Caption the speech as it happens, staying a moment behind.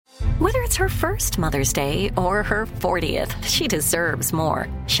Whether it's her first Mother's Day or her 40th, she deserves more.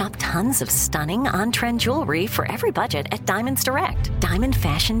 Shop tons of stunning on-trend jewelry for every budget at Diamonds Direct. Diamond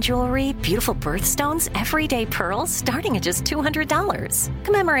fashion jewelry, beautiful birthstones, everyday pearls starting at just $200.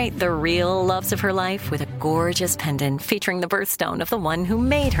 Commemorate the real loves of her life with a gorgeous pendant featuring the birthstone of the one who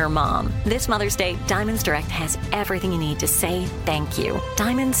made her mom. This Mother's Day, Diamonds Direct has everything you need to say thank you.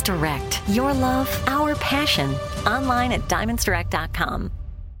 Diamonds Direct. Your love, our passion. Online at diamondsdirect.com.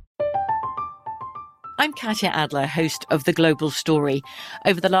 I'm Katya Adler, host of The Global Story.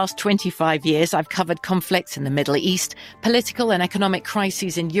 Over the last 25 years, I've covered conflicts in the Middle East, political and economic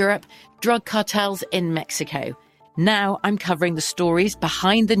crises in Europe, drug cartels in Mexico. Now I'm covering the stories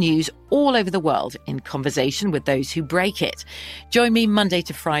behind the news all over the world in conversation with those who break it. Join me Monday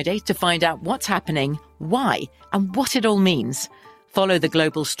to Friday to find out what's happening, why, and what it all means. Follow The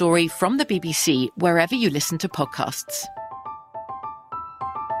Global Story from the BBC wherever you listen to podcasts.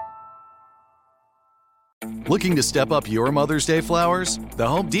 Looking to step up your Mother's Day flowers? The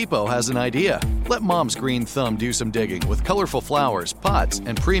Home Depot has an idea. Let Mom's green thumb do some digging with colorful flowers, pots,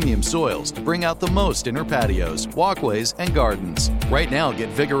 and premium soils to bring out the most in her patios, walkways, and gardens. Right now, get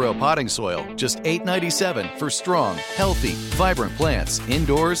Vigoro potting soil, just $8.97 for strong, healthy, vibrant plants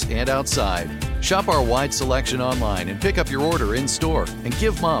indoors and outside. Shop our wide selection online and pick up your order in-store and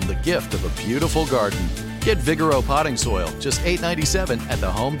give Mom the gift of a beautiful garden. Get Vigoro potting soil, just $8.97 at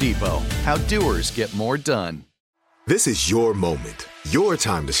the Home Depot. How doers get more done. This is your moment, your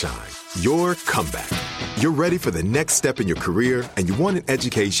time to shine, your comeback. You're ready for the next step in your career, and you want an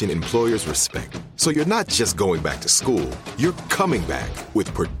education employers respect. So you're not just going back to school, you're coming back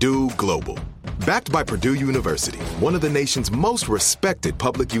with Purdue Global. Backed by Purdue University, one of the nation's most respected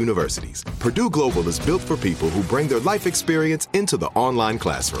public universities, Purdue Global is built for people who bring their life experience into the online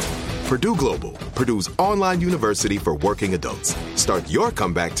classroom. Purdue Global, Purdue's online university for working adults. Start your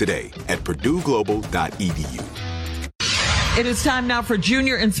comeback today at purdueglobal.edu. It is time now for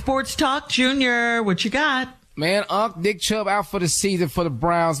Junior in Sports Talk. Junior, what you got? Man, Nick Chubb out for the season for the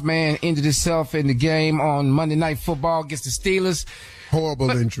Browns, man. Injured himself in the game on Monday Night Football against the Steelers. Horrible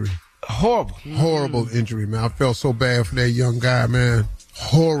injury. Horrible Injury, man. I felt so bad for that young guy, man.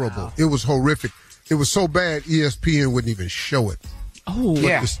 Horrible. Wow. It was horrific. It was so bad ESPN wouldn't even show it. Oh,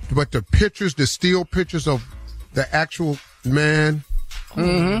 yeah. But the pictures, the still pictures of the actual man,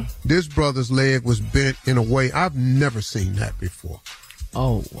 this brother's leg was bent in a way I've never seen that before.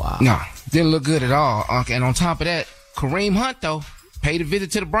 Oh, wow. No, didn't look good at all, Unc. And on top of that, Kareem Hunt, though, paid a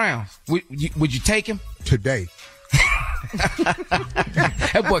visit to the Browns. Would you take him? Today.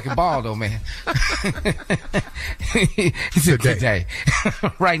 That boy can ball, though, man. Today.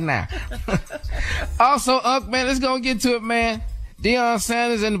 Right now. Also, Unc, man, let's go and get to it, man. Deion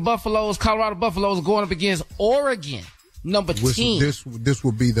Sanders and the Colorado Buffaloes are going up against Oregon, number 10. This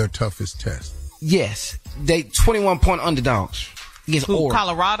will be their toughest test. Yes. They 21-point underdogs against Oregon.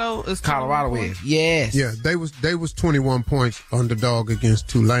 Colorado is? Colorado is, yes. Yeah, they was 21 points underdog against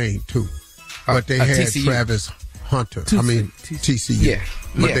Tulane, too. But they had TCU. Travis Hunter. TCU. Yeah.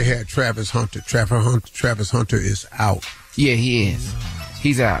 But they had Travis Hunter. Travis Hunter is out. Yeah, he is.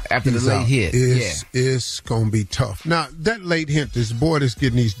 He's out after the late hit. It's going to be tough. Now, that late hit, this boy that's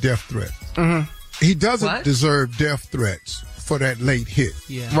getting these death threats, he doesn't deserve death threats for that late hit.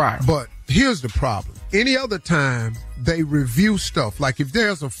 Yeah. Right. But here's the problem. Any other time, they review stuff. Like if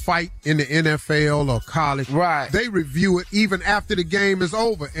there's a fight in the NFL or college, they review it even after the game is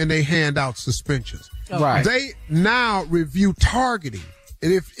over, and they hand out suspensions. Right. They now review targeting.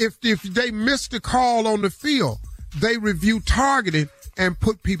 And if they miss the call on the field, they review targeting and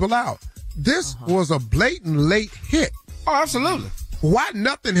put people out. This was a blatant late hit. Oh, absolutely. Why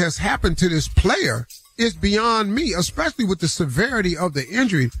nothing has happened to this player is beyond me, especially with the severity of the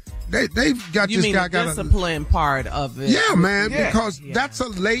injury. They've got this guy got the discipline part of it. Yeah, man, because that's a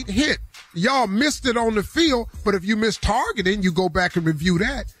late hit. Y'all missed it on the field, but if you miss targeting, you go back and review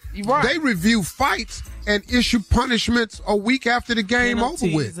that. Right. They review fights and issue punishments a week after the game Penalties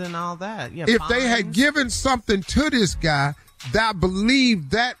over with. And all that. Yeah, if fines. they had given something to this guy, I believe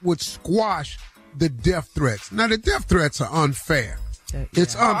that would squash the death threats. Now, the death threats are unfair.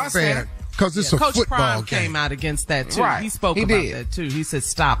 It's unfair because it's a Coach football Prime game. came out against that, too. Right. He spoke about that, too. He said,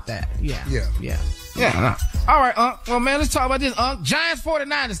 stop that. Yeah. All right, Unc. Well, man, let's talk about this, Unc. Giants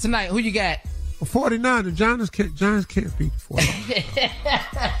 49ers tonight. Who you got? 49, the Giants can't beat the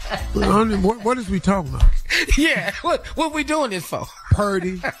 49. What is we talking about? Yeah, what we doing this for?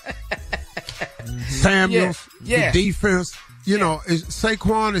 Purdy, Samuels, the defense. You know, is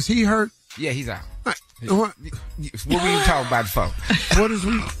Saquon, is he hurt? Yeah, he's out. What we even talking about it for? What is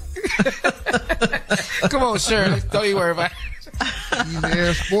we? Come on, Shirley. Don't you worry about it.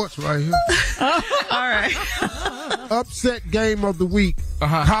 ESPN Sports right here. All right. Upset game of the week.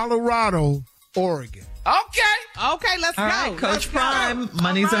 Colorado, Oregon. Okay, let's All go. right, Coach Prime. Go.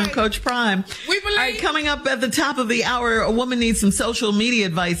 Money's on Coach Prime. We believe. All right, coming up at the top of the hour, a woman needs some social media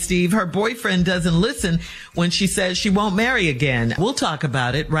advice, Steve. Her boyfriend doesn't listen when she says she won't marry again. We'll talk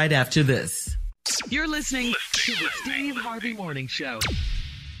about it right after this. You're listening to the Steve Harvey Morning Show.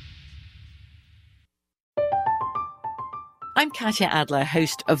 I'm Katya Adler,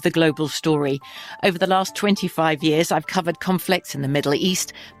 host of The Global Story. Over the last 25 years, I've covered conflicts in the Middle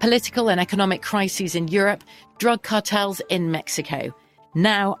East, political and economic crises in Europe, drug cartels in Mexico.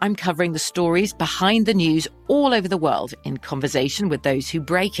 Now I'm covering the stories behind the news all over the world in conversation with those who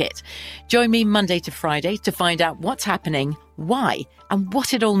break it. Join me Monday to Friday to find out what's happening, why, and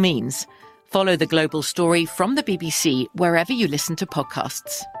what it all means. Follow The Global Story from the BBC wherever you listen to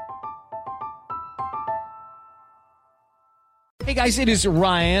podcasts. Hey guys, it is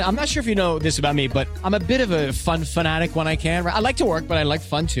Ryan. I'm not sure if you know this about me, but I'm a bit of a fun fanatic when I can. I like to work, but I like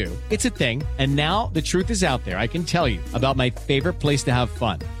fun too. It's a thing. And now the truth is out there. I can tell you about my favorite place to have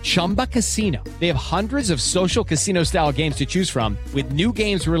fun. Chumba Casino. They have hundreds of social casino style games to choose from with new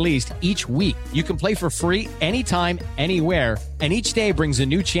games released each week. You can play for free anytime, anywhere. And each day brings a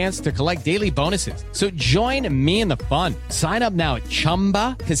new chance to collect daily bonuses. So join me in the fun. Sign up now at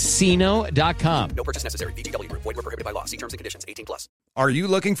ChumbaCasino.com. No purchase necessary. VGW Group. Void where prohibited by law. See terms and conditions. 18+. Are you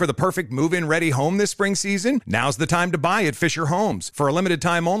looking for the perfect move-in ready home this spring season? Now's the time to buy at Fisher Homes. For a limited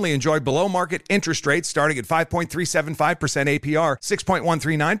time only, enjoy below-market interest rates starting at 5.375% APR,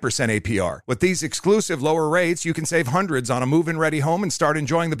 6.139% APR. With these exclusive lower rates, you can save hundreds on a move-in ready home and start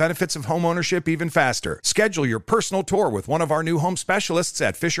enjoying the benefits of home ownership even faster. Schedule your personal tour with one of our new home specialists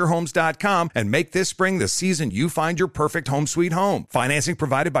at FisherHomes.com and make this spring the season you find your perfect home sweet home. Financing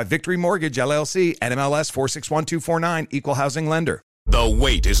provided by Victory Mortgage, LLC, NMLS 461249, Equal Housing Lender. The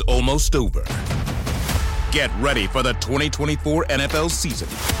wait is almost over. Get ready for the 2024 NFL season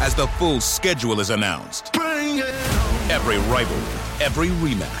as the full schedule is announced. Every rivalry, every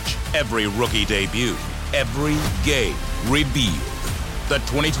rematch, every rookie debut, every game revealed. The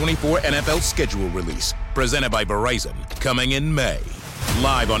 2024 NFL schedule release, presented by Verizon, coming in May.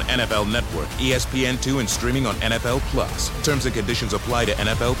 Live on NFL Network, ESPN2, and streaming on NFL Plus. Terms and conditions apply to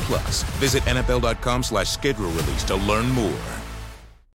NFL Plus. Visit NFL.com/schedule release to learn more.